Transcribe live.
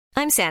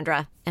I'm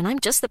Sandra, and I'm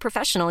just the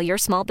professional your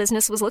small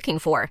business was looking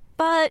for.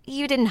 But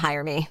you didn't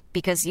hire me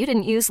because you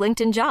didn't use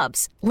LinkedIn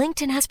Jobs.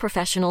 LinkedIn has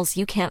professionals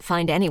you can't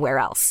find anywhere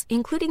else,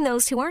 including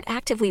those who aren't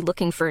actively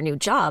looking for a new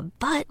job,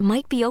 but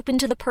might be open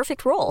to the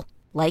perfect role,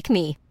 like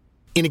me.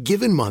 In a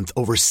given month,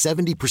 over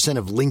 70%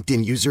 of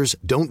LinkedIn users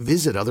don't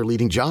visit other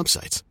leading job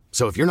sites.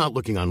 So if you're not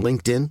looking on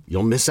LinkedIn,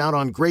 you'll miss out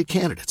on great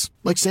candidates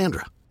like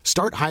Sandra.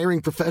 Start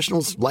hiring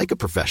professionals like a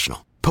professional.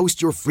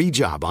 Post your free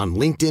job on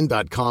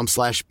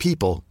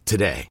linkedin.com/people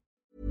today.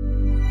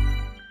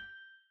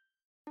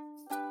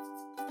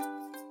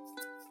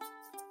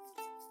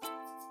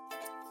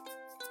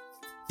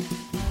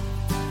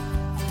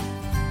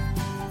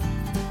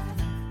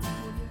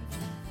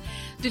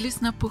 Du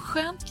lyssnar på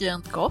Skönt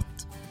grönt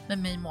gott med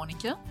mig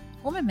Monica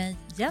och med mig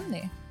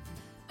Jenny.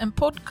 En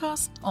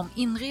podcast om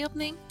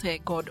inredning,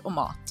 trädgård och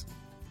mat.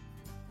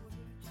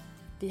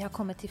 Vi har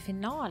kommit till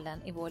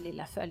finalen i vår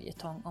lilla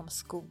följetong om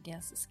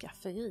skogens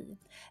skafferi.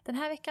 Den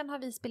här veckan har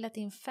vi spelat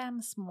in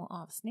 5 små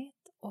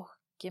avsnitt och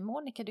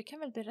Monica, du kan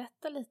väl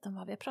berätta lite om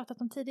vad vi har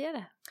pratat om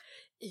tidigare?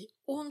 I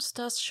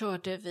onsdags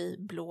körde vi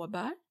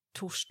blåbär,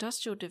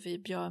 torsdags gjorde vi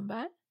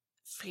björnbär,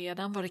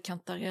 fredagen var det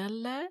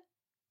kantareller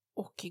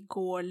och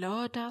igår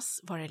lördags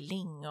var det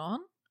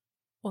lingon.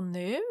 Och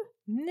nu?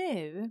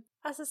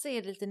 Alltså så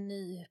är det lite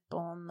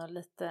nypon och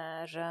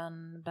lite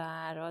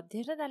rönnbär och det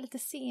är det där lite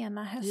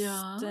sena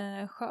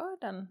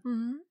höstskörden.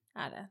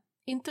 Är det.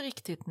 Inte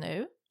riktigt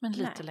nu, men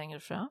lite längre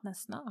fram. Men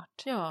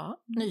snart.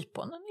 Ja,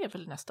 nyponen är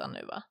väl nästan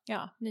nu va?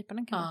 Ja,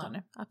 nyponen kan man ta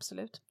nu.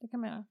 Absolut, det kan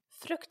man göra.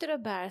 Frukter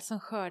och bär som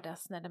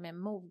skördas när de är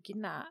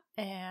mogna,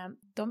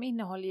 de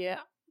innehåller ju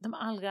de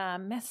allra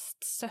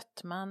mest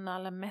sötman,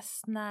 allra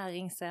mest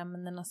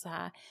näringsämnen och så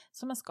här.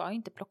 Så man ska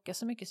inte plocka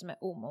så mycket som är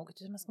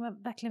omoget. Man ska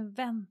verkligen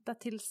vänta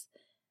tills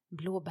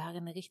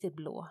blåbären är riktigt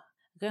blå.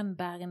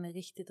 Rönnbären är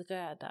riktigt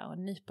röda och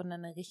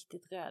nyponen är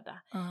riktigt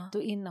röda.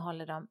 Då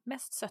innehåller de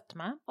mest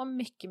sötma och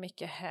mycket,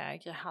 mycket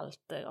högre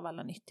halter av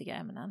alla nyttiga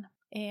ämnen.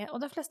 Och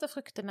de flesta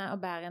frukterna och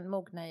bären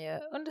mognar ju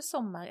under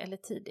sommar eller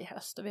tidig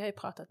höst. Och vi har ju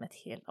pratat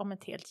om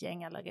ett helt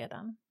gäng alla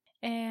redan.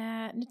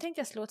 Nu tänkte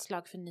jag slå ett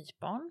slag för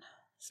nypon.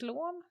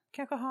 Slån,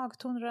 kanske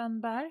hagtorn,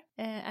 rönnbär.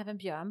 Även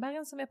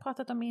björnbären som vi har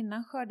pratat om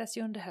innan skördas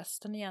ju under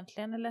hösten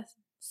egentligen, eller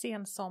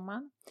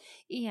sensommaren.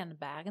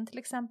 Enbären till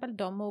exempel,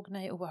 de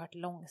mognar ju oerhört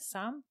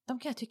långsamt. De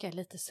kan jag tycka är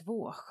lite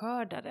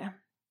svårskördade.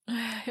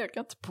 Jag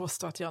kan inte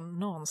påstå att jag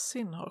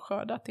någonsin har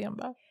skördat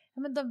enbär.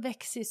 Ja, men de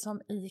växer ju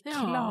som i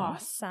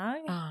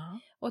klasar.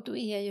 Och då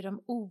är ju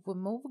de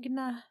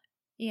omogna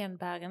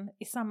enbären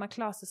i samma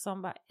klasser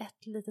som bara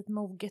ett litet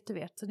moget, du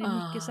vet. Så det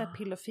är mycket så här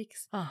pill och fix.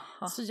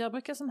 Så jag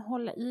brukar som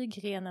hålla i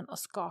grenen och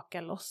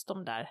skaka loss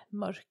de där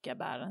mörka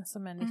bären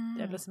som är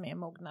nyttiga eller som är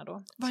mogna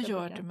då. Vad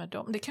gör du med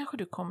dem? Det kanske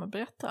du kommer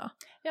berätta.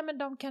 Ja, men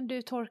de kan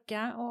du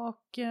torka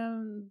och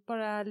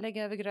bara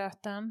lägga över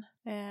gröten.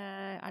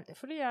 Det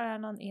får du göra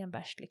någon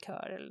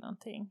enbärslikör eller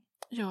någonting.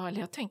 Ja, eller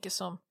jag tänker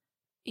som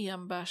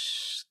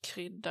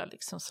enbärskrydda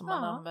liksom som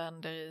man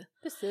använder i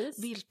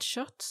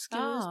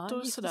viltköttsgrytor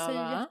och sådär,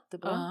 va?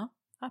 Jättebra.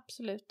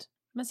 Absolut.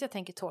 Men så jag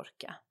tänker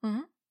torka.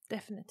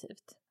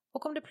 Definitivt.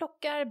 Och om du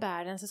plockar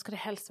bären så ska det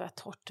helst vara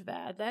torrt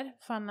väder,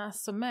 för annars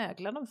så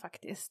möglar de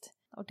faktiskt.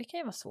 Och det kan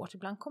ju vara svårt,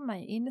 ibland kommer man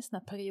ju in i såna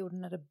perioder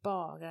när det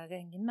bara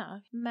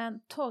regnar.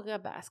 Men torra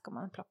bär ska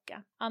man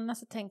plocka. Annars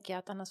så tänker jag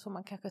att annars får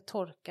man kanske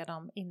torka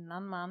dem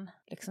innan man,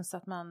 liksom så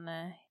att man,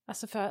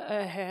 alltså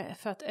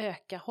för att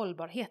öka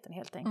hållbarheten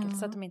helt enkelt,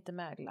 så att de inte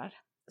möglar.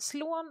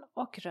 Slån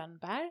och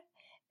rönnbär,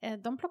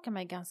 de plockar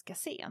man ganska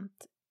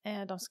sent.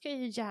 De ska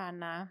ju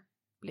gärna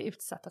bli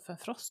utsatta för en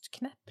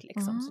frostknäpp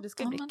liksom, så det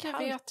ska bli kallt.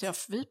 Det vet jag,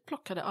 för vi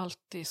plockade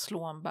alltid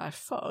slånbär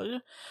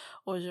förr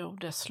och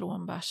gjorde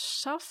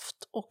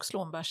slånbärssaft och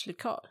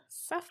slånbärslikör.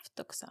 Saft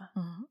också?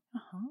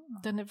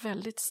 Den är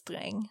väldigt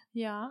sträng.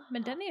 Ja,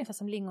 men den är ungefär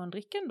som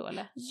lingondrickan då,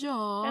 eller?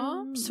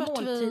 Ja,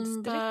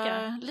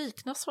 svartvinbär,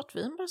 liknar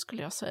svartvinbär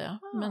skulle jag säga,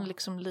 men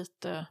liksom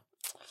lite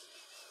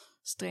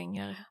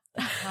strängare.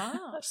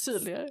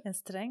 Syrligare. En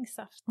sträng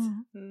saft.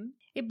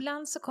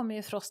 Ibland så kommer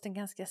ju frosten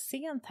ganska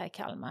sent här i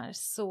Kalmar,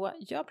 så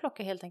jag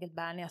plockar helt enkelt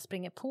bär när jag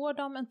springer på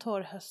dem en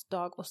torr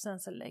höstdag och sen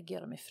så lägger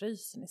jag dem i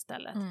frysen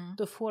istället.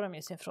 Då får de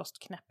ju sin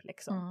frostknäpp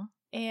liksom.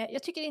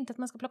 Jag tycker inte att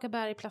man ska plocka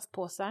bär i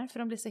plastpåsar för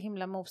de blir så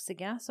himla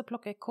mosiga, så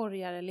plocka i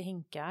korgar eller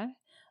hinkar.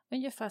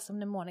 Ungefär som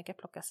när Monica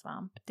plockar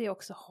svamp. Det är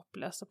också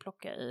hopplöst att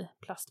plocka i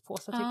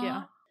plastpåsar tycker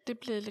jag.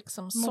 Det blir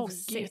liksom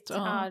soggigt.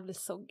 Ja, det blir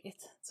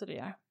soggigt. Så det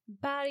gör.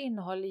 Bär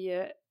innehåller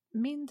ju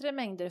mindre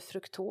mängder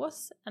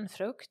fruktos än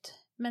frukt,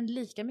 men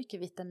lika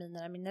mycket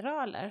vitaminer och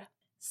mineraler.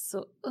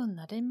 Så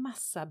unna dig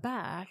massa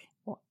bär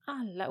och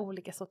alla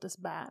olika sorters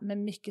bär med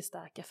mycket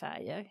starka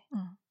färger.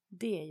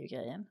 Det är ju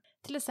grejen.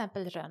 Till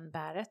exempel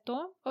rönnbäret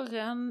då. Och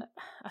rönn,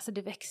 alltså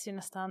det växer ju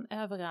nästan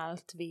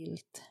överallt,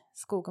 vilt,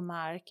 skog och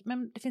mark.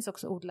 Men det finns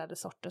också odlade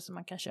sorter som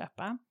man kan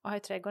köpa. Och här i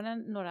trädgården,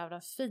 några av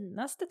de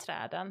finaste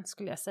träden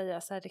skulle jag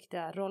säga, så här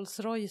riktiga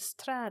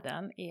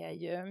Rolls-Royce-träden, är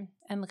ju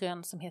en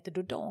rönn som heter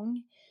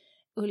Dodong.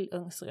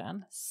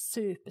 Ullungsrönn,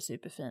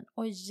 superfin.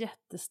 Och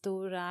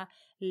jättestora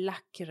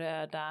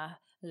lackröda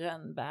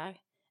rönnbär.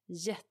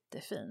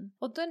 jättefin.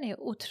 Och den är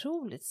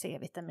otroligt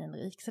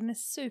C-vitaminrik, så den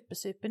är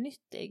super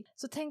nyttig.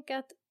 Så tänk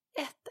att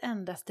ett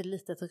endaste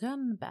litet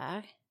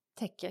rönnbär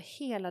täcker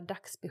hela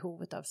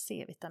dagsbehovet av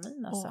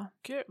C-vitamin. Alltså.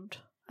 Gud,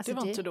 Alltså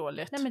det var inte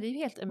dåligt. Nej, men det är ju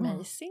helt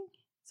amazing.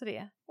 Så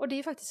det. Och det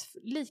är faktiskt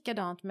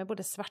likadant med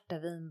både svarta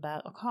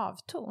vinbär och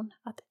havtorn.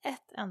 Att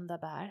ett enda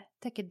bär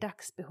täcker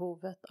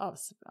dagsbehovet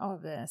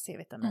av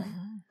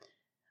C-vitamin.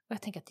 Och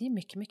jag tänker att det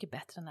är mycket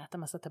bättre än att äta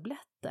massa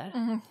tabletter.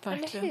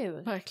 Verkligen, eller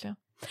hur? Verkligen.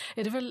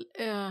 Är det väl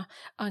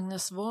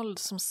Agnes Wold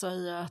som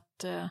säger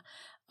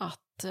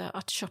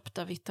att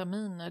köpta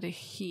vitaminer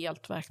är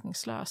helt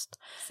verkningslöst?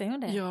 Säger hon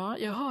det? Ja,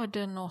 jag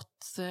hörde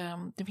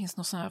det finns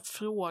något sån här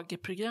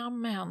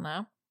frågeprogram med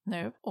henne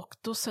nu. Och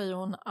då säger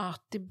hon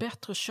att det är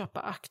bättre att köpa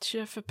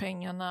aktier för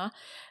pengarna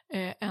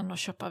än att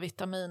köpa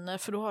vitaminer.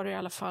 För då har du i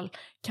alla fall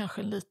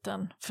kanske en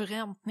liten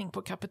förräntning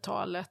på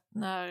kapitalet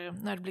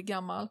när du blir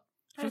gammal.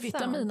 För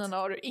vitaminerna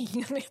har du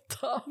ingen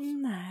nytta av.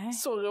 Nej.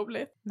 Så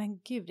roligt. Men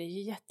gud, det är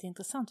ju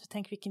jätteintressant. För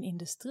tänk vilken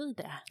industri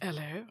det är.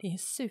 Eller hur? Det är en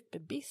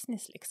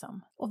superbusiness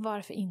liksom. Och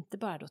varför inte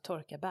bara då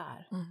torka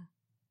bär?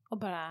 Och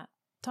bara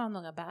ta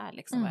några bär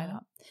liksom varje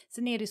dag.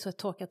 Sen är det ju så att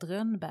torkat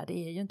rönnbär, det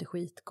är ju inte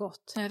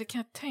skitgott. Nej, det kan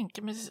jag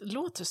tänka, men det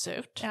låter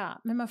surt.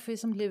 Ja, men man får ju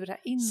som lura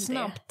in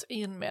Snabbt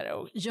in med det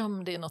och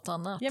göm det i något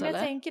annat, Ja, men eller?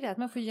 jag tänker det, att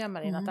man får gömma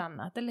det i något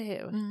annat, eller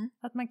hur?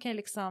 Att man kan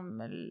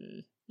liksom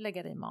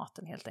lägga det i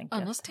maten helt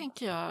enkelt. Annars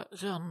tänker jag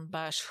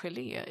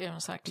rönnbärsgelé är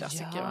en sån här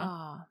klassiker,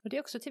 va? Och det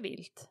är också till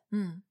vilt.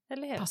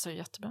 Eller hur? Passar ju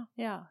jättebra.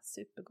 Ja,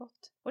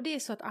 supergott. Och det är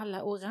så att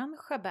alla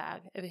orangea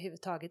bär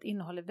överhuvudtaget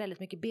innehåller väldigt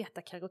mycket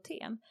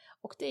betakaroten.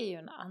 Och det är ju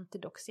en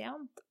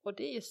antioxidant. Och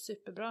det är ju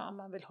superbra om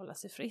man vill hålla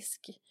sig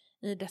frisk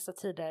i dessa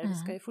tider. Vi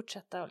ska ju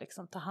fortsätta och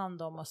liksom ta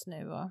hand om oss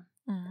nu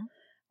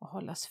och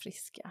hålla oss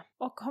friska.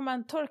 Och har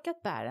man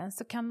torkat bären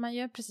så kan man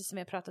ju, precis som vi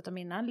har pratat om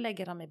innan,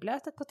 lägga dem i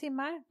blöt ett par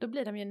timmar. Då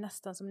blir de ju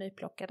nästan som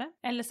nyplockade.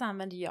 Eller så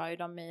använder jag ju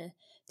dem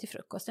till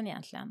frukosten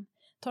egentligen.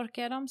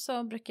 Torkar jag dem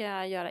så brukar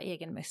jag göra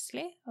egen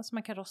müsli, alltså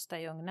man kan rosta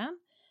i ugnen.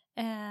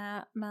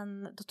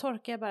 Men då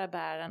torkar jag bara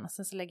bären och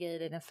sen så lägger jag i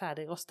det i den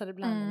färdigrostade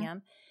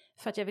blandningen.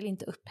 För att jag vill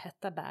inte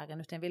upphetta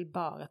bären utan jag vill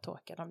bara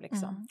torka dem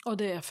liksom. Och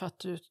det är för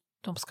att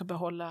de ska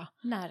behålla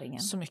näringen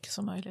så mycket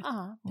som möjligt.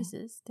 Ja,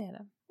 precis, det är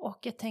det. Och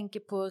jag tänker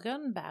på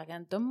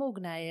rönnbären, de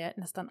mognar ju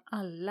nästan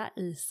alla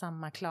i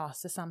samma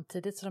klaser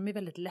samtidigt. Så de är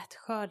väldigt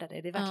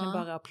lättskördade. Det är verkligen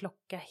bara att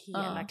plocka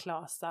hela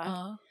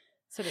klasar.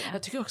 Så det.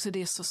 Jag tycker också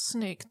det är så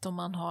snyggt om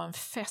man har en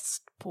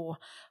fest på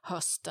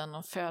hösten,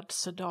 en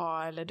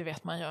födelsedag eller du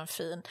vet man gör en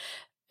fin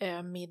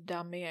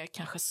middag med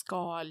kanske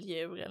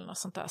skaldjur eller något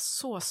sånt där.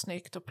 Så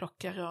snyggt att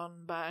plocka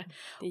rönnbär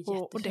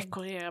och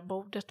dekorera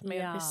bordet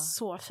med. Det är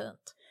så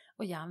fint.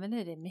 Och jag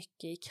använder det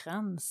mycket i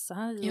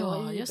kransar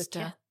och i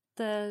buketter.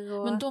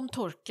 Men de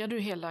torkar du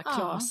hela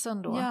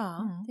klasen då?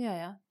 Ja, det gör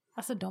jag.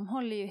 Alltså de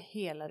håller ju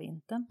hela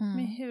vintern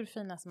med hur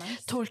fina som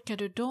helst. Torkar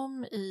du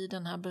dem i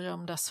den här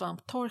berömda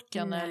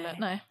svamptorkan? Nej, eller?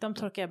 Nej, de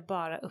torkar jag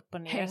bara upp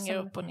och ner. Hänger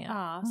upp och ner.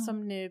 Ja,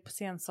 som nu på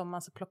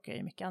sensommaren så plockar jag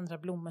ju mycket andra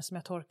blommor som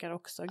jag torkar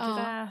också.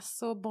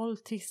 Gräs och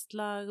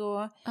bolltistlar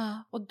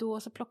och då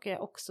så plockar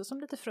jag också som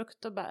lite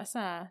frukt och bär, så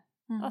här,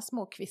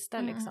 små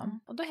kvistar liksom.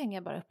 Och då hänger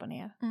jag bara upp och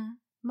ner.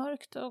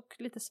 Mörkt och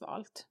lite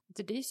svalt.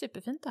 Det är ju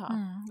superfint att ha.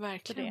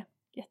 Verkligen.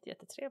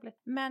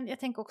 Jättetrevligt. Men jag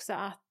tänker också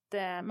att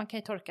man kan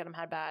ju torka de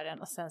här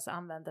bären och sen så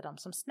använder dem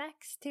som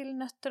snacks till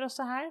nötter och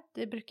så här.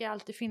 Det brukar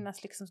alltid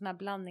finnas liksom såna här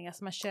blandningar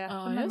som man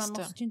köper. Men man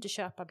måste ju inte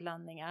köpa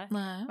blandningar.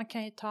 Nej. Man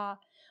kan ju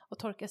ta och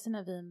torka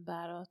sina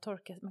vinbär och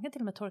man kan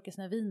till och med torka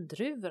sina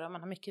vindruvor om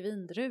man har mycket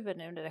vindruvor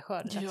nu när det är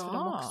skördedags för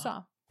dem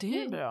också.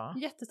 Det är bra.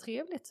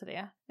 Jättetrevligt så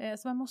det.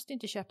 Så man måste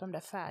inte köpa de där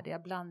färdiga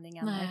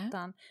blandningarna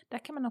utan där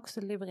kan man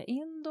också lura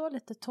in då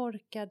lite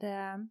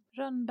torkade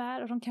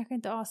rönnbär och de kanske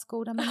inte är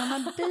asgoda men om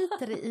man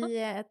biter i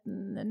ett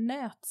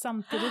nöt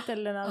samtidigt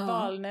eller en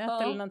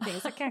valnöt eller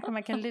någonting så kanske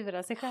man kan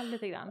lura sig själv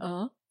lite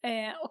grann.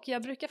 Och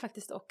jag brukar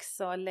faktiskt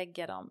också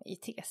lägga dem i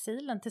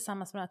tesilen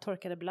tillsammans med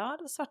torkade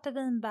blad, svarta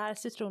vinbär,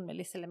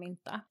 citronmeliss eller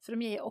mynta. För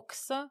de ger ju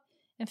också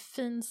en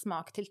fin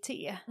smak till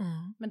te.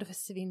 Men då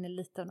försvinner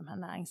lite av de här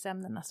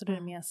näringsämnena så då är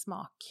det mer en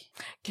smak.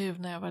 Gud,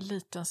 när jag var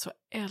liten så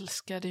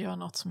älskade jag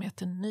något som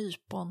heter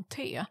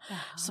nyponte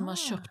som man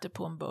köpte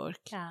på en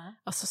burk.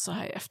 Alltså så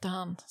här i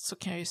efterhand så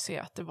kan jag ju se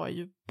att det var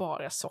ju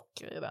bara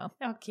socker i den.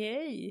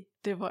 Okej.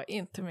 Det var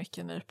inte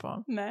mycket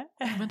nypon. Nej.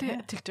 Men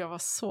det tyckte jag var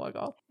så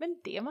gott.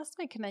 Men det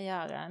måste man kunna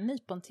göra.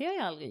 Nyponte har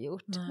jag aldrig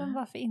gjort. Men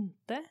varför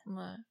inte?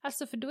 Nej.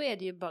 Alltså för då är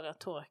det ju bara att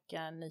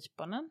torka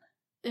nyponen.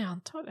 Jag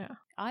antar det.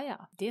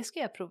 Ja, det ska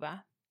jag prova.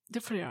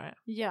 Det får du göra.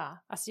 Ja,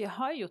 alltså jag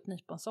har gjort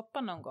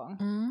nyponsoppa någon gång.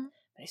 Men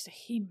det är så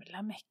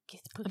himla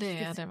mäckigt. På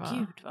det var...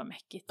 Gud vad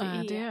mäckigt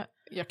det är.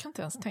 Jag kan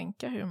inte ens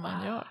tänka hur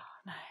man gör.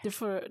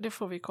 Nej. Det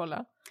får vi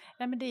kolla.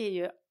 Nej men det är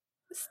ju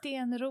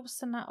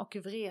stenrosorna och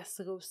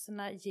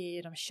vresrosorna ger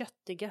ju de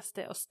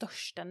köttigaste och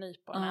största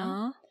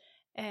nyponen.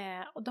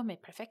 Och Och de är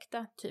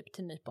perfekta typ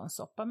till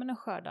nyponsoppa, men de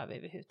skördar vi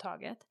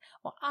överhuvudtaget.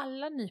 Och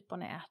alla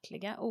nypon är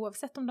ätliga,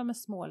 oavsett om de är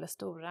små eller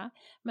stora.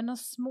 Men de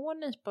små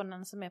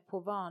nyponen som är på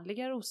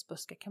vanliga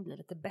rosbuskar kan bli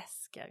lite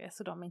beskare,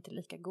 så de är inte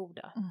lika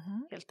goda,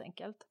 helt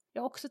enkelt.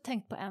 Jag har också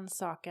tänkt på en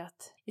sak,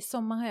 att i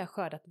sommar har jag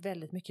skördat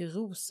väldigt mycket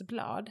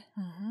rosblad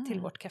till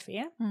vårt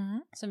café.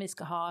 Som vi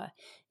ska ha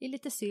i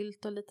lite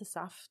sylt och lite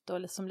saft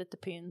och som lite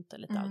pynt och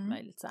lite allt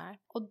möjligt så här.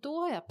 Och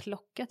då har jag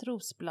plockat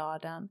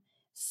rosbladen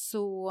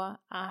så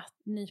att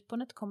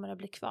nyponet kommer att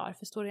bli kvar.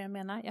 Förstår du vad jag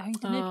menar? Jag har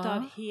inte nypt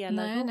av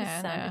hela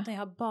rosen, utan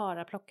jag har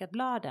bara plockat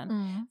bladen.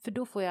 För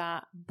då får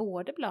jag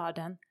både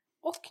bladen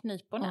och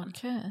nyponen.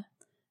 Okay.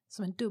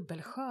 Som en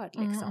dubbelskörd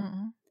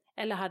liksom.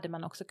 Eller hade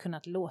man också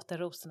kunnat låta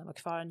rosorna vara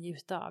kvar och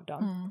njuta av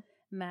dem.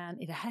 Men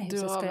i det här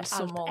huset ska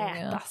ju allt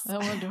ätas. Ja,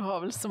 men du har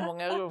väl så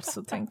många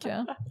rosor, tänker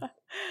jag.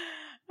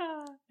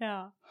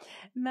 Ja,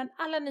 men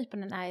alla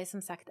nyponen är ju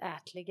som sagt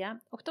ätliga,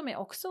 och de är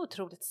också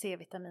otroligt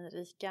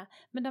C-vitaminrika,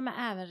 men de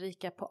är även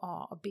rika på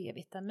A- och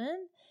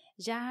B-vitamin,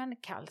 järn,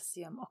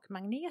 kalcium och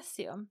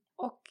magnesium.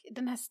 Och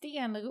den här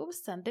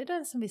stenrosen, det är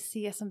den som vi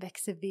ser som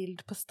växer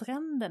vild på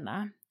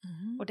stränderna.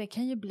 Och det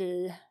kan ju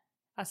bli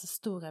alltså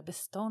stora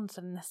bestånd,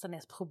 så det nästan är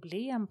ett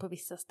problem på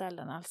vissa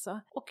ställen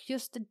alltså. Och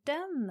just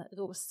den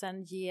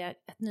rosen ger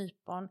ett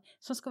nypon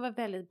som ska vara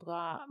väldigt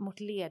bra mot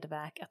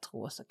ledvärk,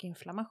 artros och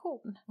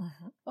inflammation.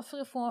 Och för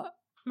att få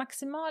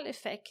maximal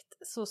effekt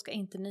så ska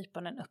inte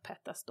nyponen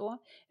upphettas då,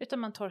 utan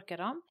man torkar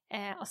dem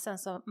och sen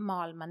så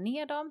mal man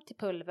ner dem till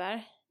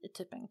pulver i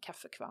typ en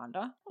kaffekvarn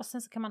då. Och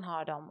sen så kan man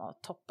ha dem och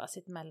toppa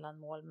sitt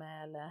mellanmål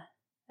med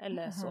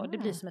eller så. Det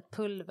blir som ett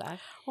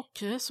pulver.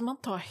 Okej, så man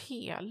tar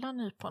hela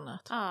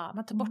nyponet? Ja,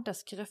 man tar bort det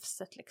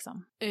skrufset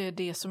liksom.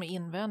 Det som är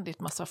invändigt,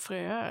 massa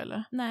fröer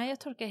eller? Nej, jag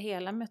torkar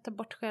hela, men jag tar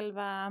bort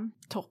själva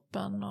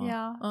toppen och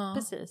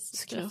precis.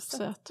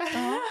 Skrufset.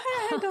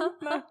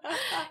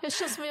 Jag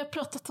känns som vi har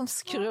pratat om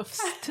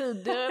skrufs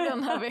tidigare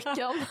den här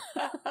veckan.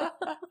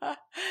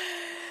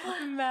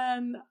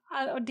 Men,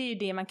 och det är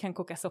det man kan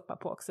koka soppa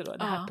på också då.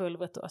 Det här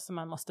pulvret då som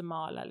man måste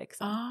mala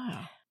liksom.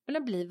 Men de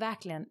blir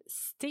verkligen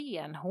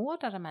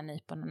stenhårda, de här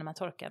nyponen, när man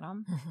torkar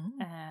dem.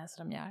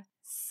 Så de gör.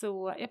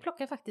 Så jag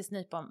plockar faktiskt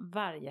nypon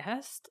varje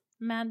höst.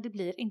 Men det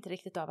blir inte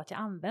riktigt av att jag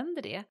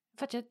använder det.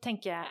 För att jag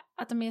tänker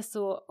att de är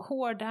så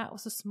hårda och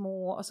så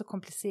små och så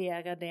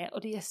komplicerade.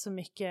 Och det är så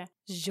mycket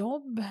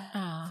jobb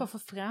för att få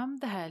fram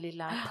det här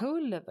lilla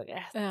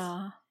pulvret.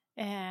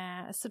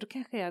 Så då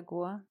kanske jag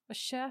går och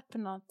köper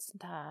något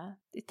sånt här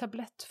i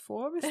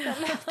tablettform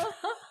istället.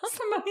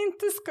 Som man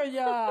inte ska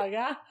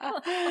göra.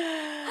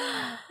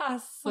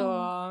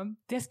 Alltså,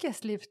 det ska jag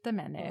sluta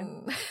med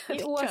nu.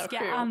 I år ska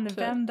jag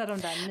använda de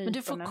där nyporna. Men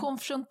du får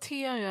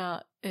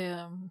konfrontera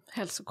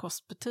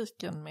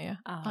hälsokostbutiken med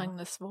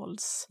Agnes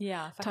Wolds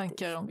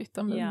tankar om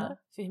vitaminer. Ja,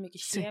 för hur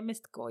mycket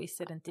kemiskt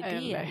gojs är det inte det?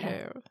 Eller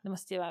hur? Det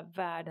måste ju vara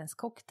världens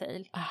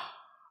cocktail.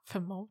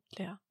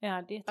 Förmodligen.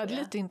 Ja, det är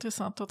lite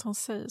intressant att hon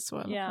säger så.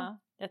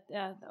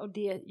 Och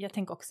jag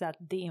tänker också att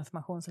det är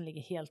information som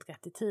ligger helt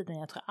rätt i tiden.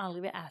 Jag tror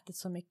aldrig vi ätit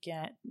så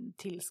mycket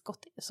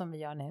tillskott som vi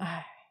gör nu.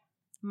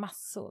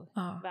 Massor,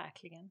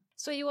 verkligen.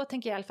 Så i år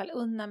tänker jag i alla fall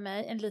unna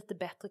mig en lite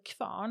bättre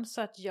kvarn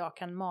så att jag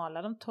kan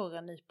mala de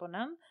torra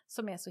nyponen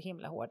som är så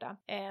himla hårda.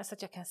 Så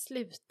att jag kan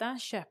sluta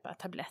köpa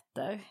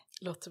tabletter.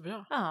 Låter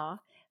bra. Ja,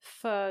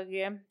 för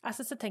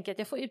alltså så tänker jag att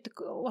jag får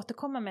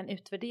återkomma med en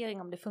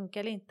utvärdering om det funkar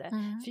eller inte.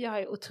 För jag har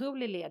ju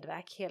otrolig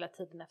ledvärk hela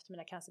tiden efter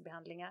mina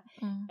cancerbehandlingar.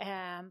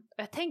 Och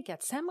jag tänker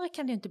att sämre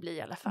kan det ju inte bli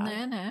i alla fall.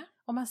 Nej.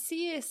 Och man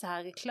ser ju så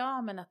här i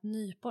reklamen att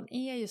nypon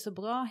är ju så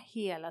bra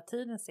hela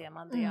tiden, ser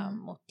man det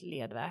mot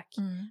ledvärk.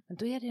 Men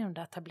då är det ju de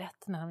där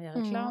tabletterna de gör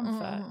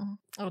reklam för.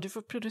 Ja, du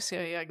får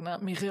producera egna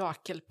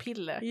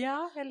mirakelpiller.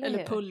 Ja,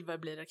 eller pulver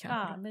blir det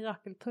kanske. Ja,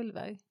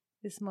 mirakelpulver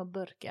i små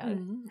burkar.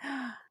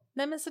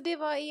 Nej, men så det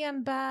var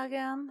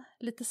enbären,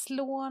 lite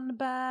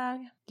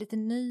slånbär, lite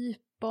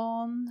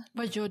nypon.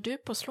 Vad gör du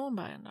på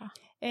slånbären då?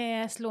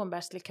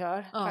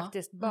 Slånbärslikör,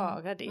 faktiskt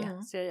bara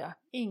det. Så jag gör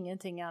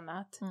ingenting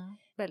annat.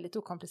 Väldigt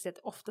okomplicerat.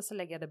 Ofta så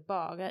lägger jag det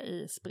bara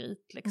i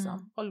sprit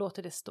liksom. Och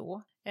låter det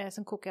stå.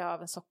 Sen kokar jag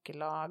av en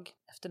sockerlag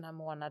efter några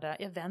månader.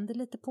 Jag vänder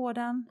lite på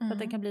den för att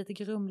den kan bli lite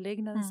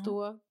grumlig när den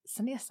står.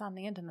 Sen är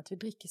sanningen den att vi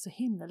dricker så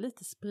himla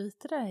lite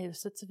sprit i det här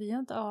huset, så vi gör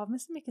inte av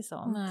med så mycket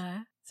sånt.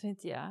 Nej. Så vi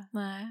inte gör.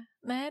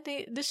 Nej,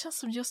 det känns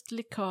som just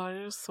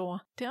likörer och så.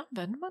 Det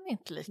använder man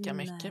inte lika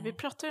mycket. Vi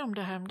pratade om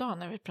det här om dagen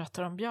när vi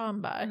pratade om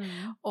björnbär.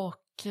 Och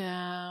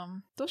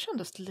då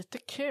kändes det lite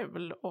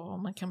kul, och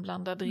man kan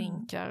blanda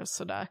drinkar och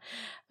sådär.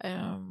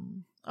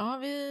 Ja,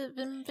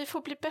 vi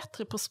får bli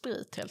bättre på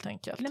sprit helt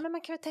enkelt. Nej, men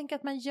man kan väl tänka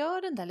att man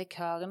gör den där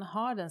likören och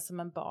har den som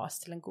en bas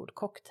till en god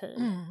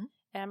cocktail.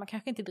 Man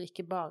kanske inte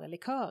dricker bara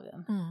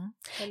likören.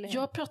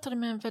 Jag pratade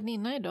med en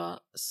väninna idag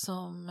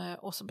som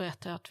också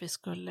berättade att vi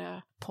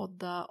skulle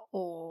podda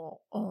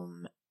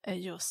om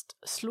just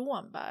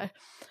slånbär.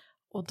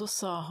 Och då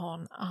sa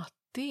hon att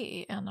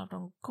det är en av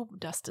de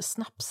godaste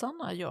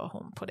snapsarna, gör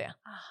hon på det.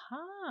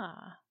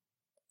 Aha!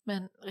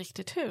 Men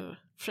riktigt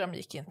hur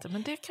framgick inte.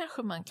 Men det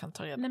kanske man kan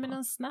ta reda på. Nej, men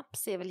någon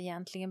snaps är väl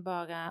egentligen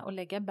bara att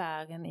lägga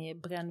bären i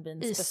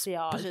brännvin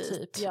special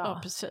typ. Ja,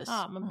 precis.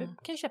 Ja, man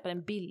kan köpa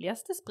den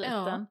billigaste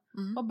spriten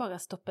och bara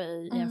stoppa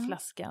i en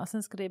flaska. Och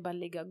sen ska det bara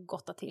ligga och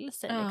gotta till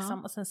sig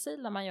liksom. Och sen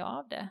silar man ju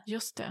av det.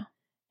 Just det.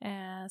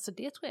 Så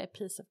det tror jag är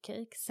piece of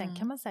cake. Sen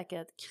kan man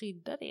säkert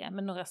krydda det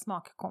med några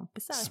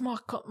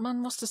smakkompisar. Man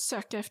måste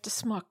söka efter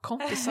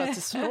smakkompisar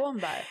till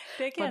slånbär.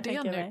 Det kan vad jag det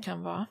tänka nu mig.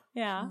 kan vara.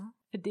 Ja,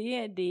 för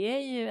det är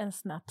ju en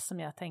snaps som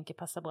jag tänker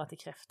passar bra till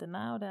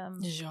kräftorna. Och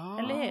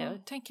eller hur?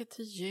 Jag tänker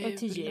till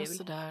jul och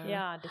sådär.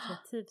 Ja,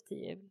 definitivt till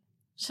jul.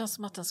 Känns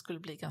som att den skulle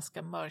bli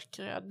ganska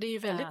mörkröd. Det är ju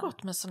väldigt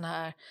gott med sån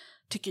här,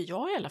 tycker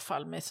jag i alla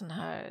fall, med sån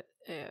här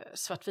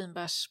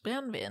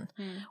svartvinbärsbrännvin.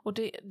 Och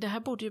det här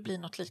borde ju bli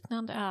något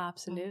liknande. Ja,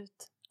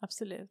 absolut.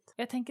 Absolut.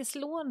 Jag tänker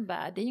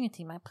slånbär, det är ju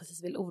ingenting man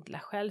precis vill odla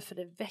själv, för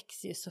det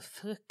växer ju så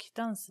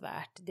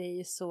fruktansvärt. Det är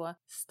ju så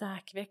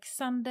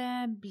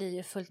starkväxande, blir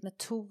ju fullt med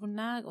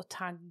tornar och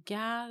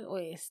taggar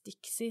och är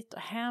sticksigt och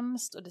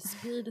hemskt, och det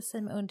sprider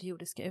sig med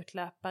underjordiska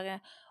utlöpare.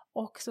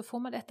 Och så får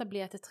man det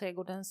etablerat i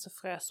trädgården, så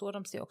frösår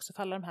de sig också,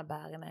 för alla de här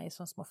bären är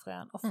som små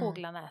frön. Och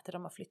fåglarna äter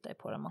dem och flyttar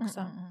på dem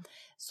också.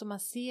 Så man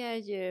ser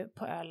ju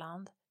på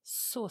Öland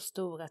så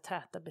stora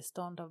täta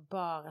bestånd av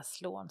bara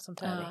slån som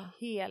tar över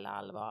hela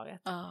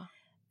allvaret.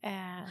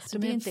 Så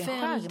det är inte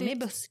en charmig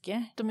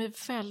buske. De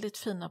är väldigt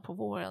fina på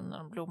våren när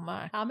de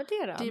blommar. Ja, men det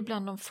är de. Det är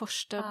bland de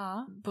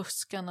första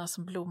buskarna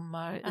som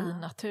blommar i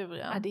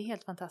naturen. Ja, det är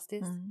helt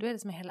fantastiskt. Då är det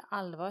som hela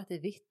allvaret i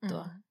vitt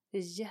då. Det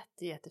är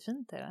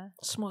jättefint. Är det?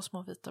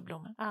 Små vita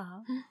blommor.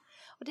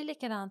 Och det är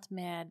likadant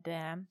med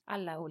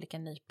alla olika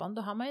nypon.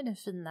 Då har man ju den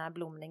fina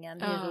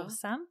blomningen i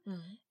rosen.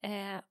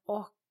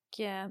 Och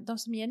de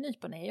som ger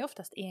nypon är ju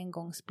oftast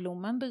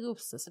engångsblommande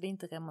rosor, så det är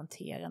inte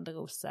remonterande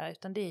rosor,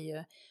 utan det är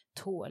ju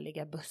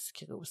tåliga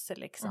buskrosor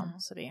liksom.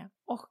 Så det.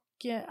 Och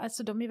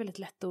alltså de är väldigt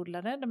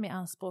lättodlade, de är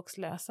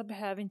anspråkslösa,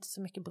 behöver inte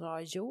så mycket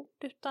bra jord,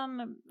 utan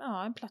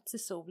en plats i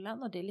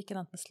solen. Och det är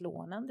likadant med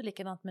slånen, det är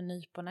likadant med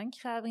nyponen,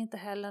 kräver inte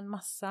heller en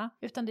massa,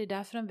 utan det är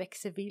därför de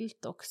växer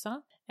vilt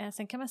också.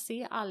 Sen kan man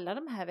se alla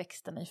de här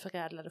växterna i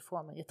förädlade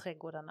former i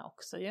trädgårdarna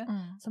också ju,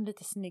 som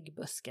lite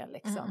snyggbuskar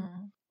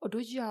liksom. Och då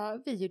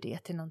gör vi ju det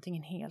till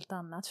någonting helt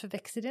annat. För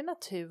växer det i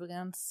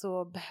naturen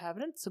så behöver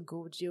det inte så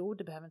god jord,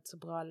 det behöver inte så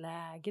bra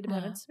läge, det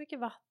behöver inte så mycket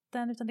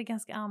vatten, utan det är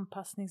ganska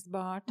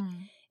anpassningsbart.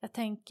 Jag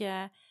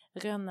tänker,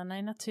 rönnarna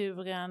i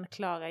naturen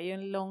klarar ju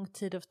en lång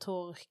tid av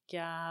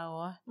torka.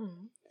 Och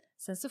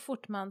sen så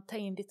fort man tar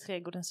in det i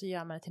trädgården så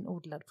gör man det till en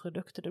odlad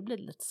produkt, och då blir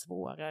det lite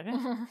svårare.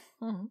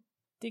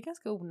 Det är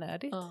ganska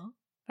onödigt.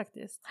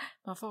 Faktiskt.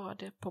 Man får ha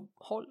det på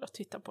håll och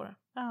titta på det.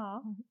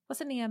 Ja. Och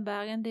sen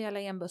enbären, det är alla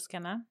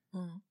enbuskarna.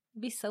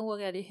 Vissa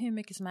år är det hur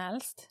mycket som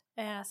helst.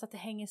 Så att det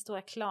hänger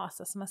stora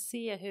klasar, så man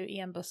ser hur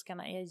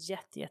enbuskarna är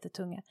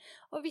jättetunga.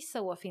 Och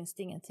vissa år finns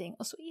det ingenting.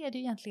 Och så är det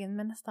egentligen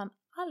med nästan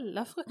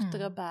alla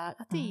frukter och bär,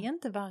 att det är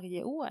inte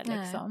varje år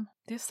liksom. Nej,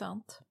 det är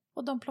sant.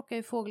 Och de plockar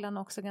ju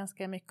fåglarna också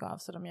ganska mycket av,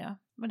 så de gör.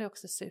 Men det är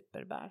också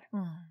superbär.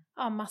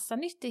 Ja, massa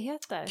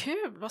nyttigheter.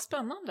 Kul, vad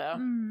spännande.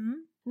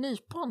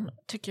 Nypon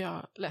tycker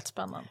jag lät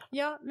spännande.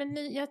 Ja, men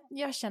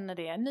jag känner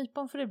det.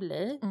 Nypon får det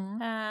bli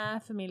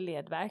för min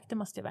ledvärk. Det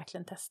måste jag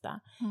verkligen testa.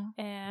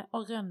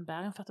 Och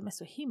rönnbären, för att de är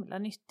så himla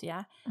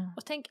nyttiga.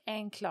 Och tänk,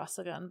 en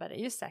klase rönnbär, det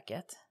är ju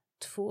säkert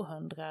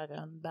 200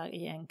 rönnbär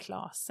i en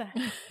klase.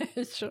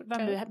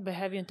 Man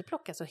behöver ju inte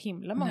plocka så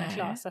himla många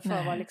klaser för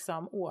att vara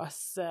liksom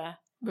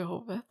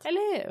behovet.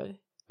 Eller hur?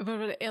 Vad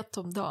var det, 1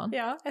 om dagen?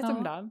 Ja, 1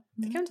 om dagen.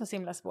 Det kan inte vara så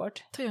himla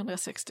svårt.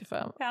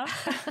 365. Ja.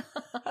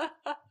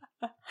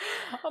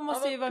 Och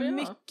måste ju vara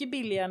mycket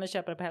billigare än att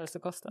köpa det på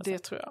hälsokost. Alltså. Det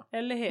tror jag.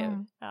 Eller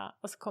hur? Ja,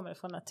 och så kommer det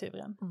från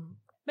naturen.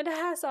 Men det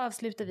här så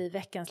avslutar vi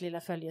veckans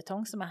lilla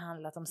följetong som har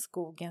handlat om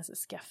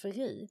skogens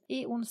skafferi.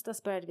 I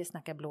onsdags började vi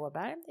snacka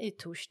blåbär, i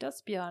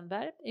torsdags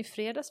björnbär, i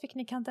fredags fick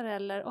ni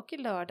kantareller och i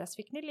lördags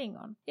fick ni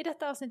lingon. I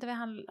detta avsnitt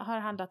har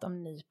handlat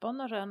om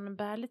nypon och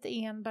rönnbär,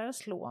 lite enbär och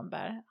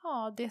slånbär.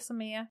 Ja, det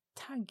som är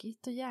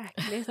taggigt och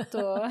jäkligt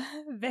och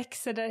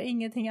växer där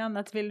ingenting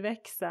annat vill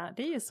växa.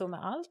 Det är ju så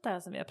med allt det här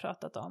som vi har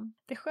pratat om.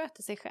 Det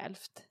sköter sig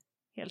självt.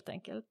 Helt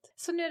enkelt.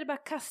 Så nu är det bara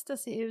att kasta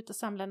sig ut och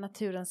samla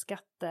naturens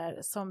skatter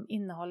som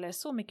innehåller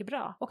så mycket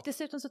bra. Och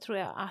dessutom så tror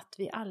jag att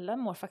vi alla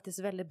mår faktiskt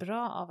väldigt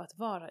bra av att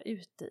vara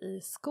ute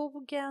i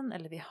skogen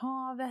eller vid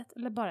havet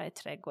eller bara i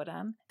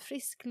trädgården.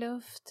 Frisk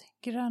luft,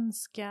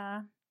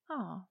 grönska.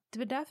 Ja, det är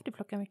väl därför du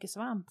plockar mycket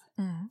svamp.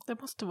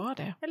 Det måste vara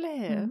det. Eller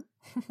hur?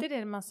 Det är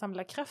det man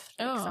samlar kraft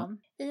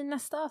liksom. I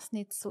nästa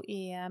avsnitt så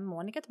är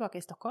Monica tillbaka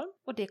i Stockholm.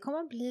 Och det kommer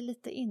att bli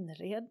lite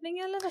inredning,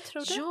 eller vad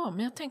tror du? Ja,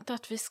 men jag tänkte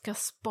att vi ska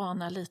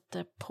spana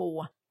lite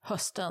på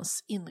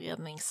höstens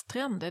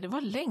inredningstrender. Det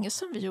var länge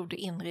sedan vi gjorde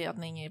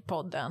inredning i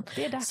podden.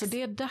 Det är dags. Så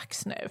det är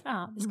dags nu.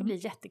 Ja, det ska bli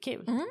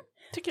jättekul.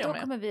 tycker jag Då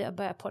med. kommer vi att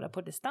börja podda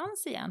på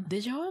distans igen. Det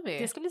gör vi.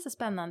 Det ska bli så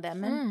spännande,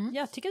 men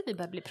jag tycker att vi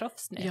börjar bli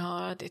proffs nu.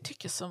 Ja, det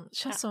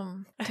känns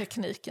som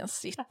tekniken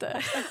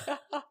sitter,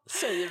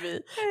 säger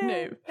vi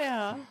nu.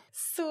 Ja.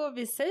 Så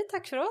vi säger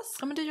tack för oss.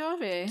 Ja, men det gör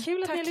vi.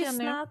 Kul att tack, ni har Jenny.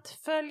 lyssnat.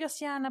 Följ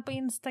oss gärna på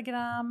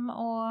Instagram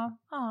och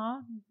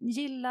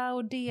gilla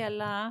och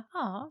dela.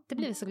 Ja, det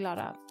blir vi så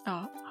glada av.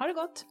 Ja, Ha det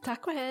gott.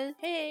 tack och hej.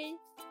 Hej!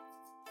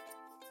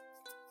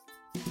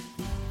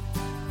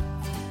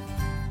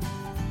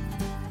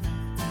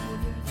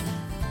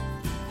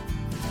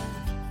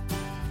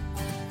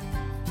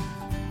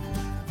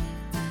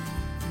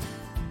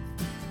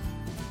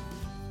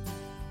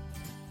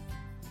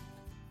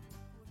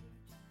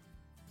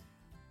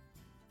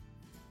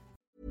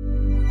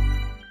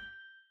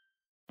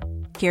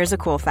 Here's a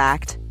cool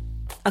fact.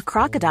 A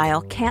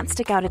crocodile can't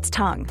stick out its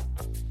tongue.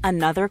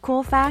 Another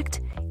cool fact,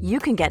 you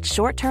can get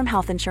short-term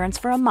health insurance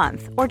for a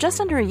month or just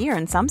under a year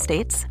in some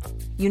states.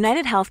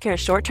 United Healthcare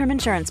short-term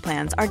insurance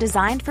plans are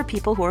designed for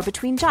people who are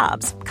between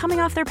jobs, coming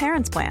off their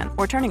parents' plan,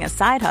 or turning a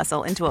side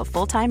hustle into a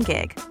full-time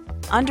gig.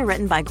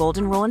 Underwritten by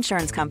Golden Rule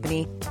Insurance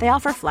Company, they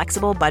offer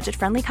flexible,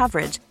 budget-friendly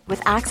coverage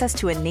with access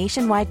to a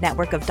nationwide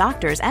network of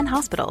doctors and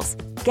hospitals.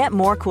 Get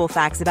more cool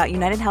facts about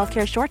United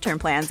Healthcare short-term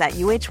plans at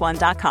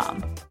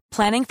uh1.com.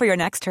 Planning for your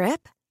next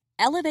trip?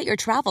 Elevate your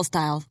travel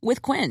style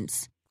with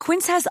Quince.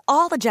 Quince has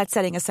all the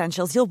jet-setting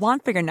essentials you'll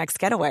want for your next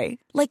getaway,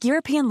 like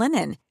European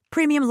linen,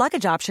 premium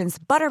luggage options,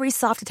 buttery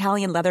soft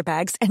Italian leather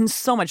bags, and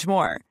so much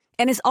more.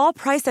 And is all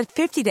priced at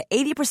 50 to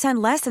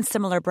 80% less than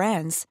similar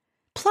brands.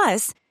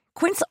 Plus,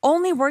 Quince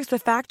only works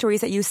with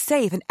factories that use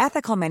safe and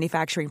ethical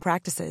manufacturing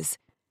practices.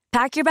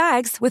 Pack your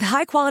bags with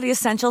high-quality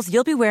essentials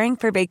you'll be wearing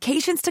for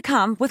vacations to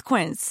come with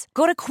Quince.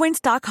 Go to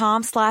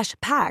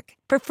quince.com/pack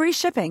for free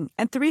shipping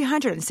and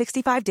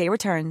 365-day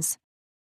returns.